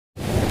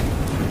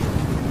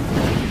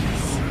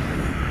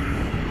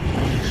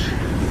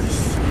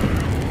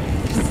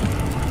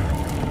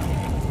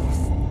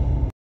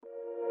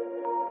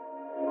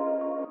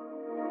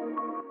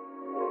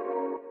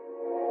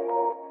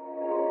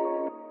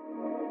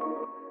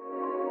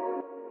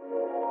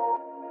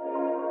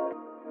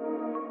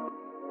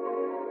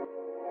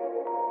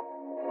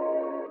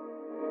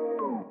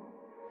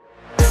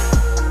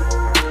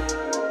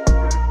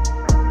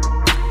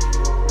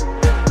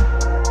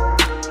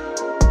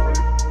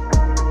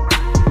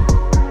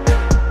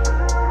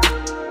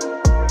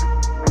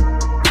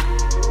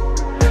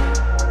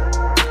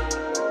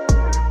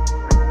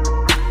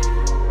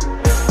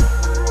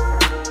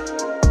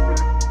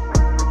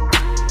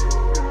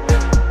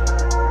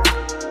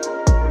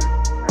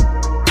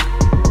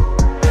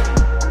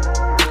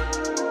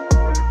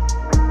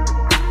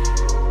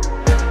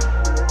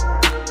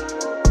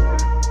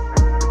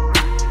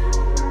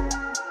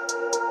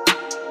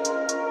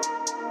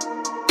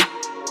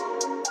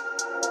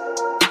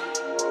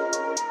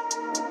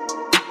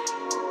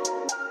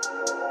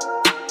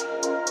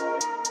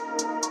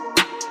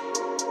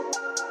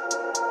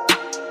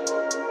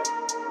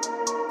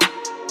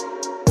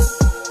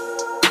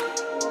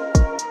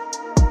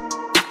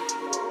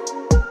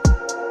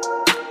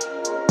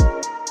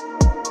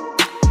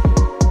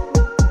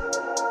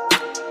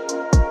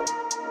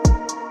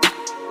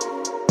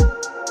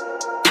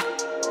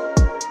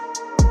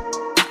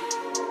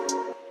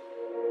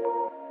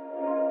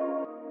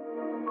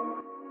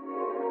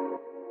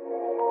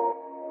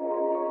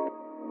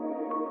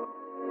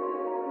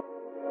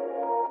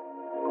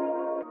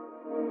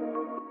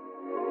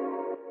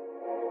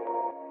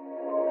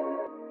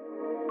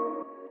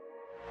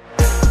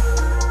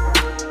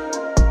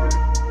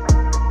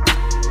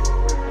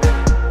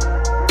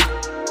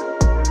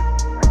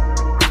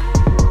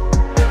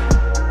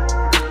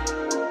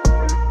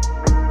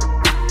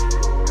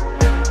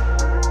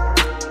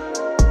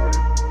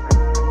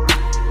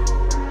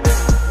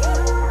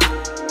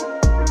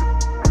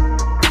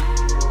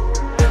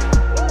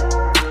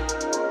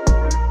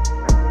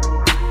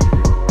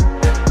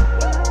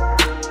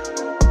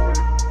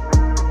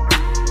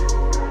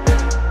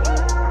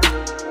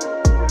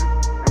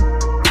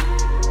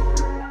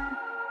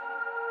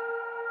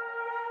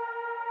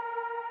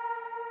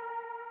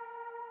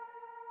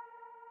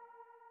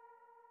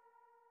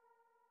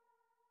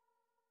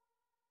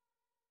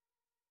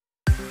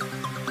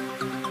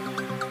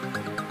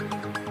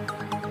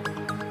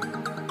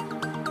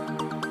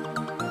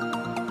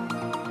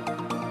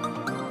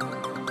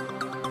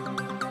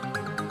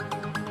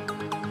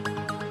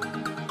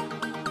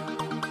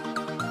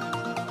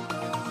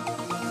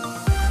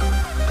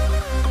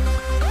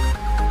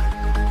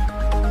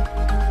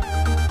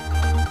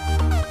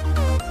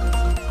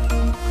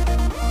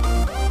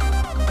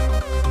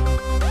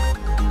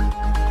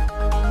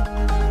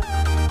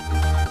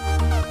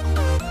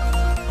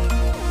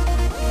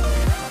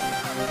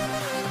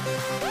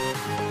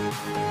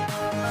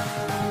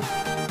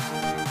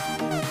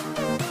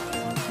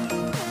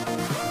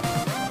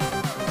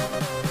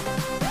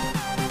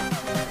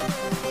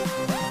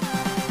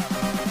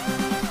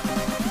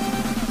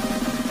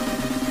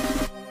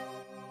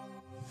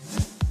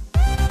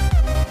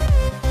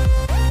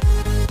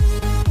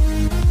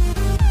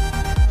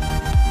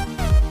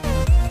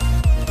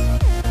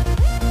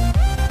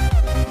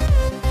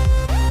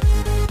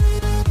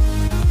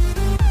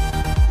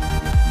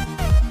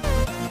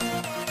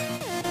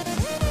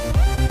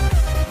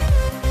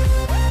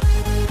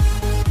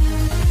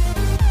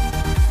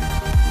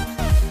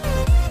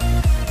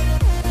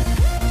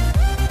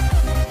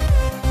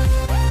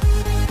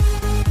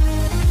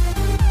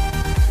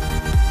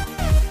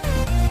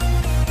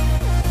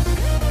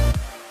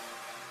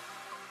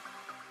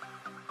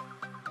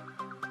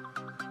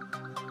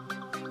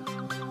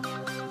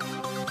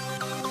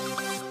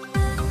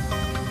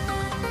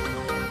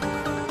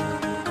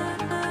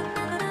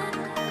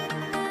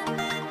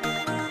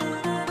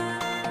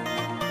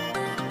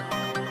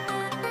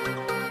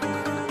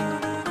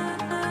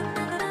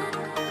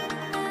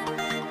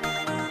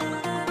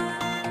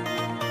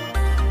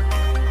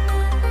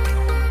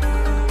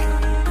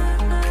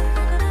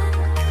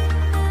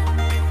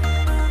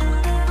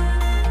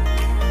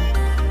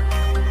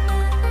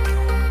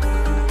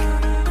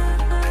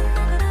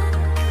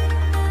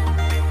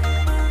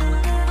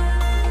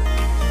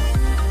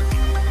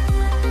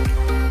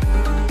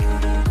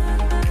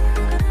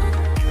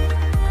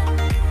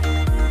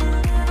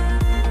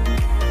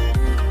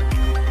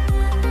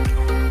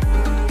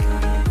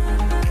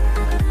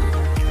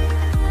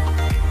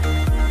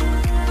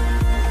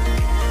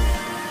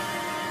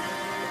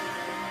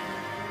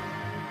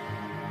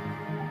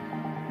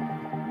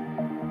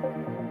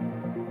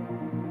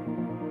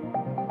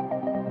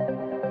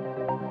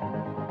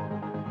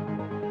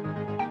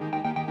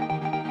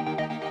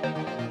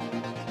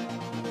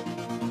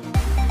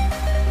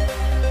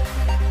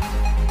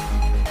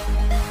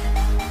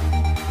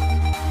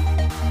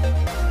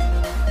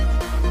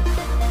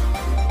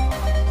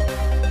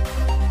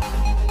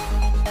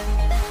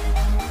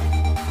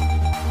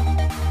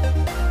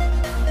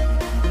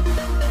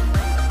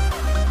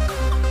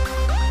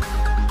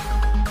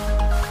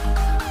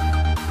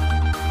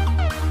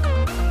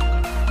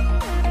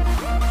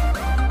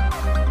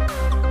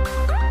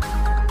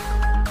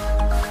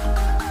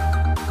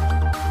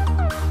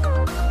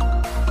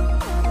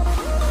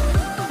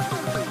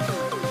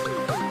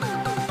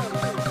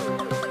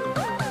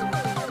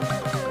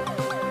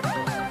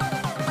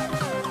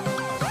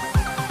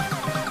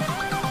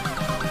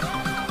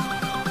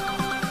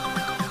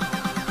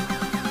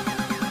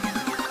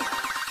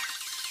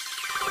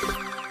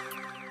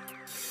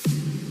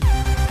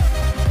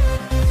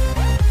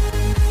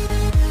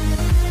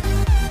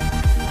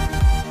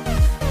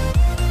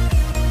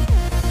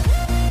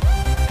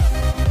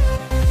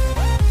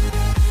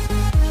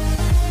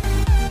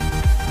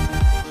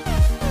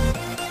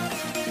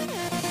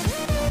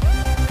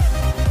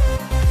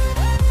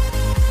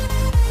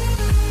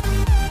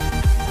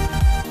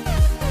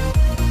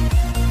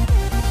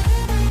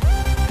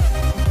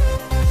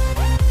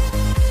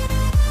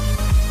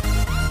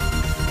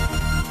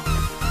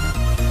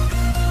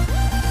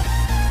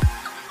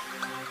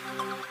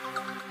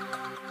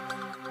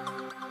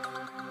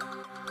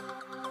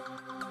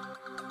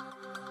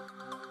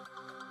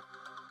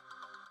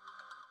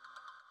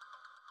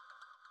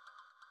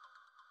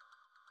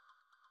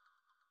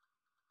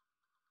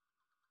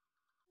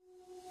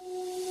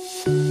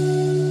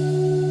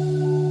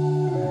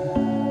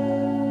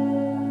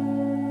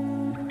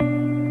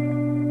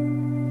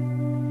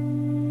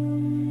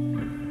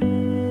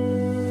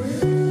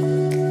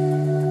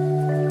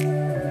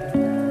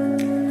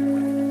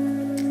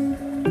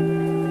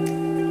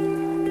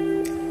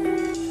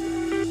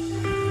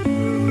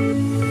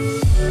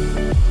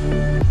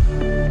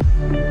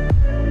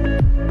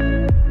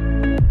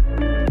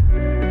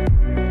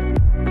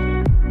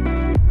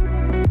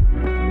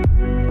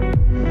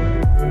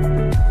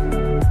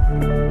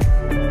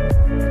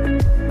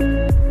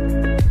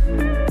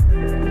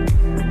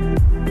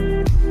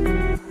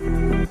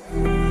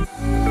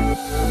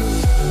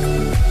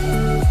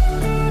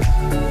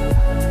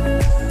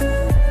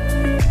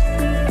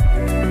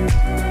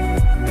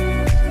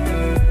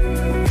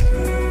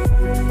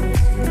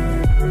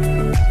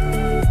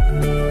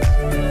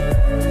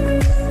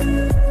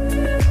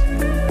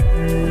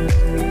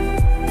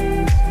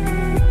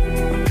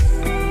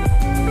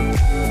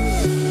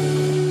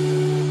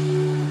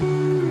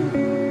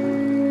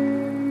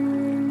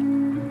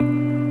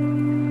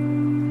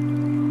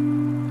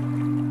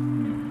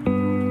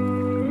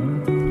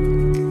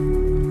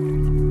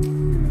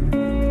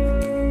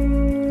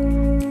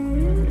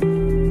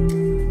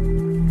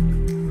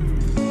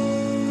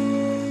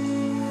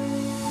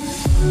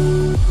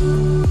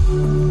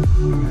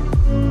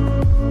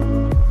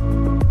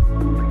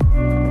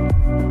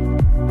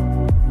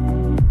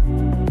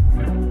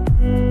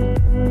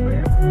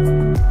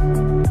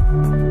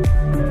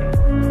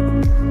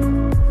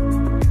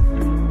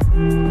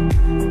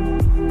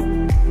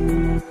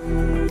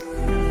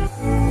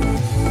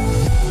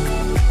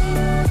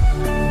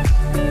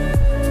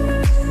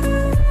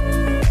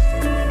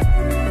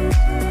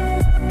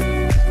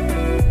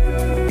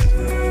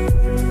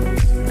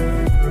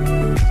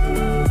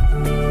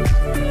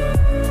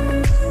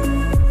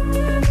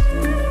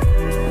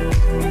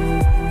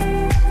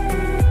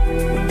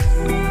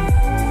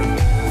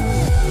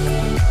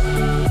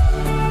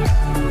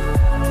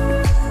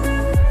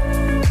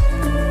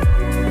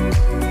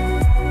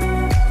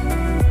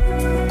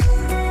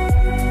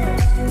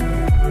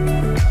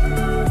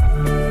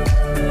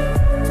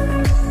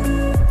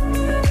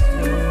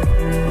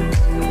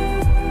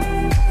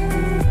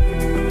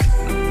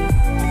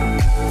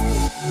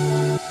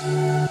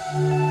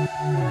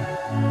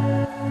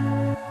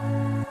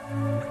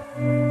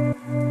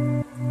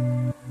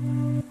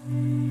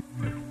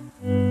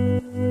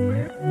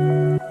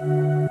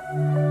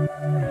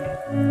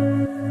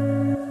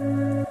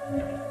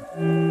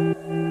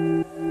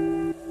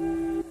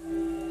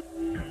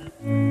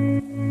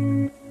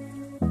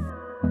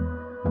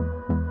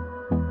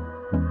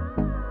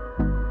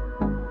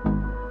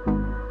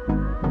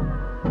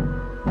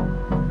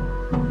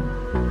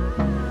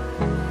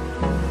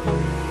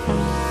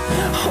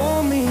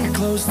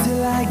close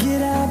till I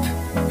get up.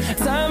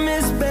 Time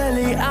is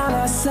barely on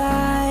our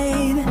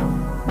side.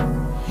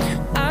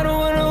 I don't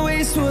wanna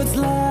waste what's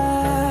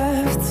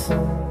left.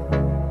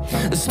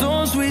 The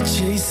storms we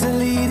chase are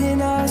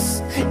leading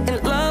us,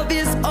 and love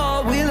is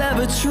all we'll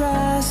ever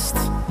trust.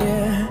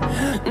 Yeah,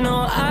 no,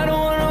 I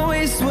don't wanna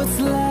waste what's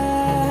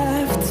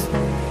left.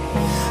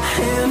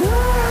 And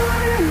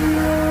on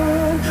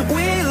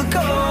we'll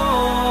go,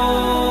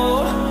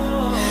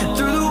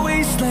 through the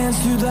wastelands,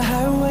 through the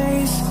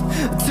highways,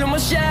 till my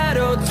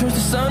shadow turns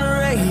to sun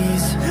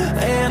rays.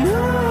 And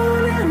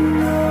on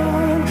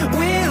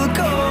we'll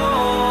go,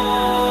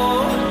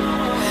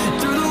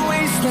 through the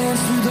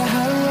wastelands, through the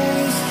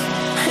highways,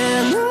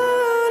 and on.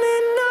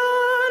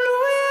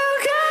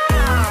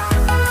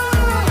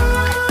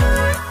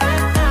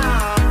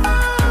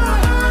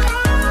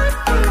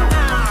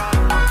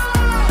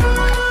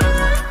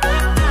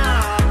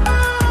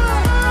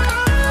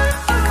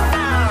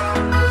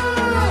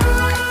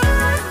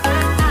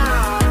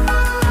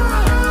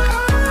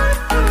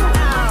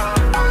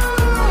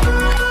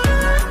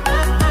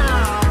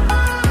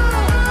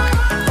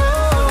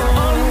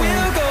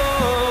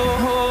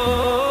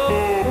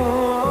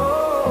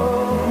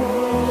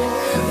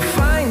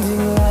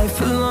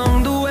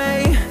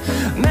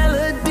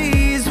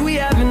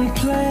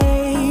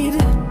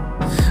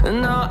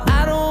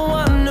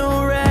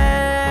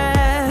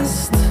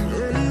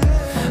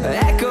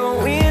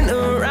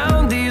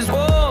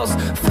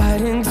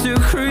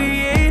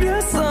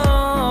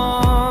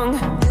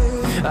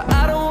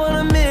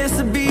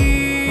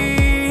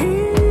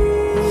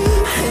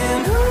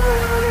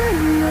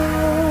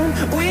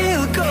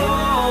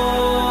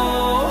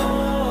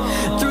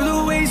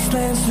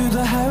 Through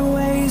the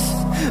highways,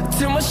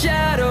 till my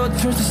shadow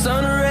turns to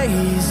sun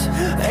rays.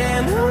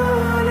 And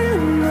on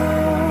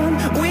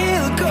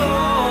we'll go,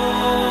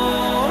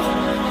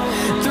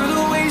 through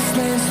the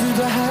wastelands, through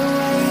the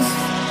highways,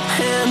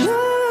 and on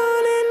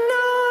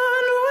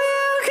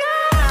we'll go.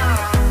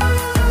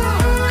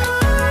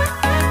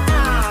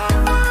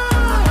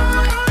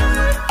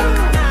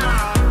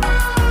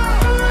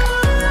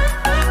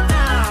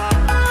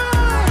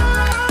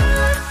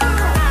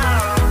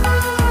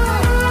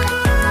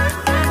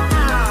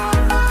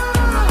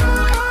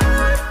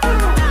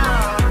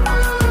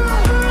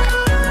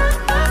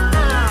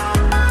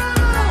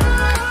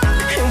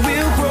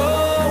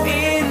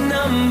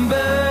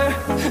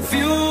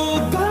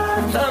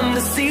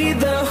 See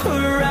the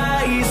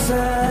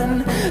horizon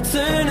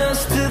turn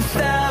us to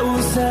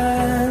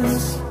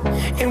thousands,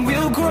 and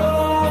we'll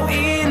grow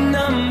in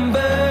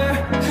number,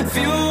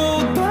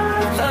 fueled by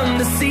them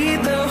to see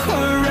the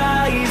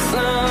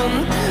horizon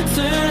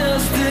turn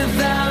us to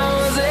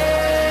thousands.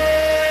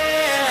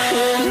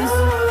 And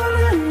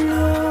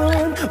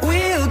on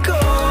we'll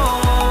go,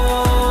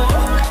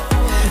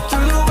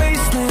 through the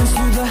wastelands,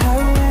 through the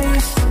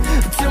highways,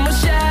 till my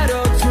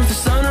shadow turns to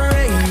sun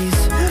rays.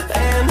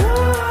 And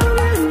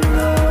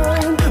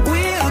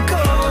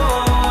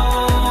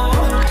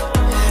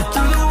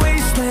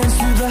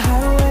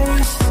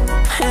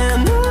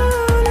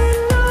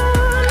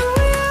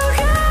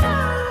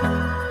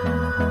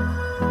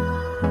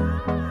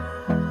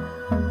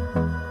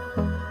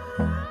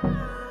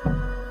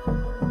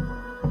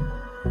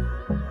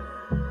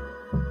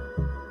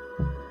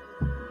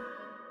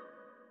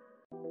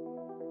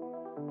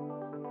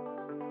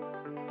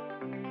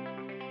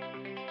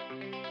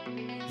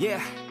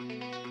yeah,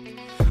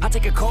 I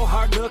take a cold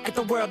hard look at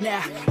the world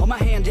now. Hold my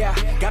hand out,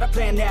 got a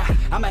plan now.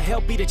 I'ma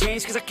help be the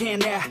change cause I can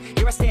now.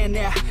 Here I stand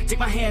now, take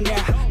my hand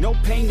now. No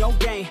pain, no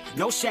gain,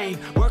 no shame.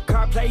 Work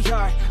hard, play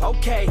hard,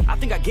 okay, I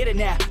think I get it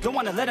now. Don't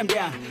wanna let them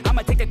down,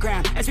 I'ma take the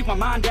ground and speak my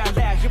mind out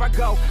loud. Here I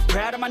go,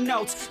 proud of my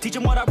notes. Teach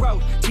them what I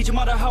wrote, teach them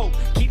all the hope.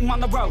 Keep them on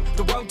the road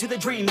to the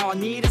dream. All I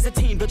need is a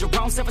team, build your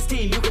own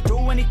self-esteem. You can do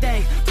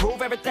anything,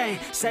 prove everything.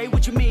 Say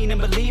what you mean and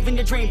believe in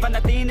your dream. Find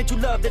that thing that you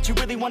love, that you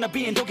really wanna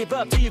be. And don't give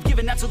up till you've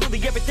given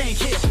absolutely everything.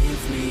 Yeah.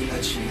 Give me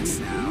a chance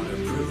now to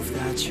prove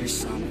that you're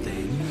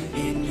something.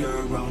 In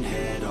your own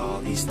head, all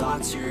these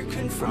thoughts you're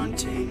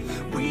confronting.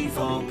 We've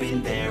all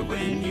been there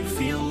when you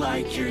feel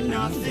like you're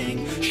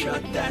nothing.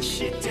 Shut that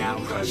shit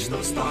down, crush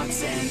those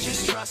thoughts and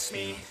just trust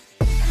me.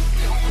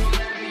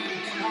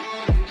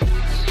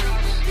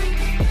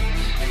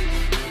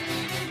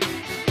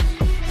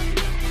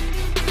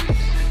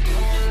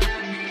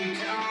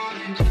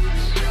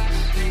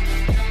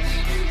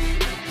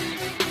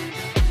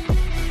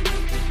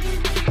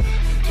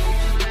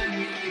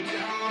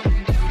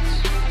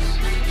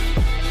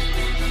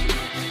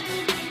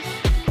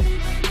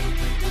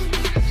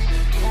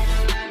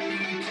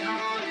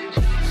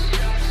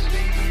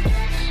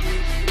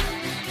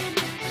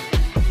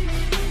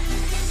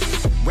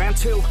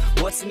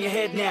 What's in your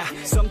head now.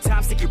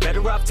 Sometimes think you're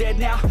better off dead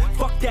now.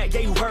 Fuck that,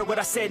 yeah, you heard what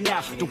I said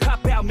now. Don't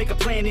cop out, make a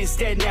plan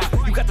instead now.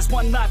 You got this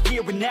one life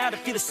here and now, to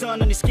feel the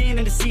sun on your skin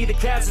and to see the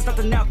clouds. There's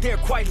nothing out there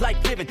quite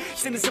like living.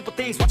 Just in the simple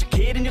things, watch a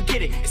kid and you'll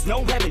get it. It's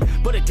no heaven,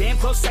 but a damn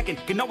close second.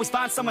 Can always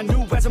find someone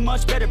new who has it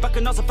much better, but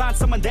can also find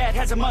someone that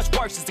has it much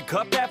worse. Is the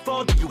cup that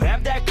full? Do you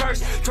have that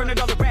curse? Turn it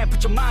all around,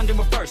 put your mind in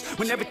reverse.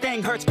 When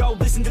everything hurts, go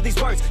listen to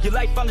these words. Your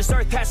life on this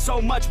earth has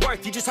so much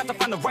worth. You just have to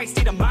find the right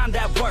state of mind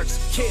that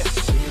works. Yeah.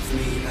 Give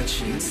me a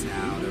chance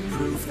now to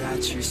prove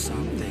that you're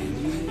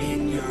something.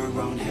 In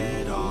your own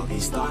head, all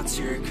these thoughts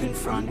you're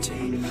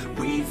confronting.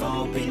 We've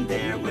all been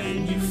there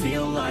when you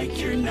feel like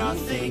you're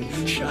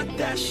nothing. Shut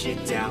that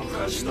shit down,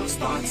 crush those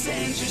thoughts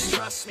and just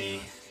trust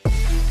me.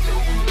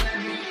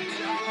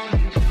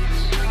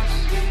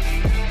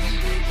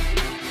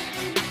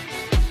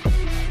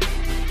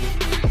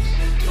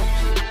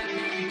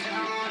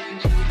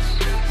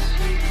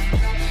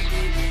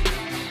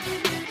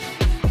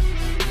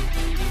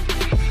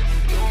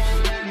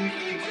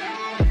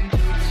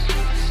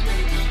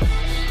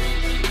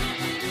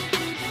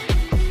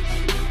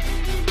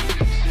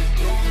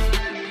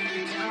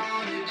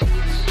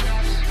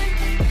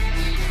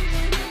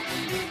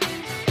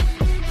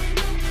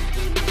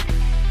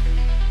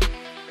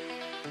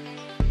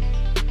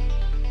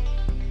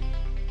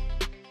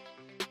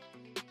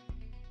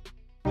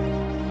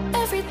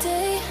 Every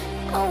day,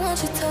 I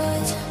want your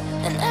touch.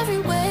 In every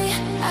way,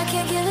 I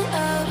can't give it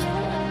up.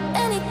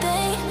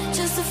 Anything,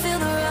 just to feel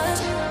the rush.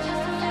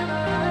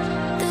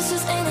 This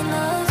just ain't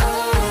enough.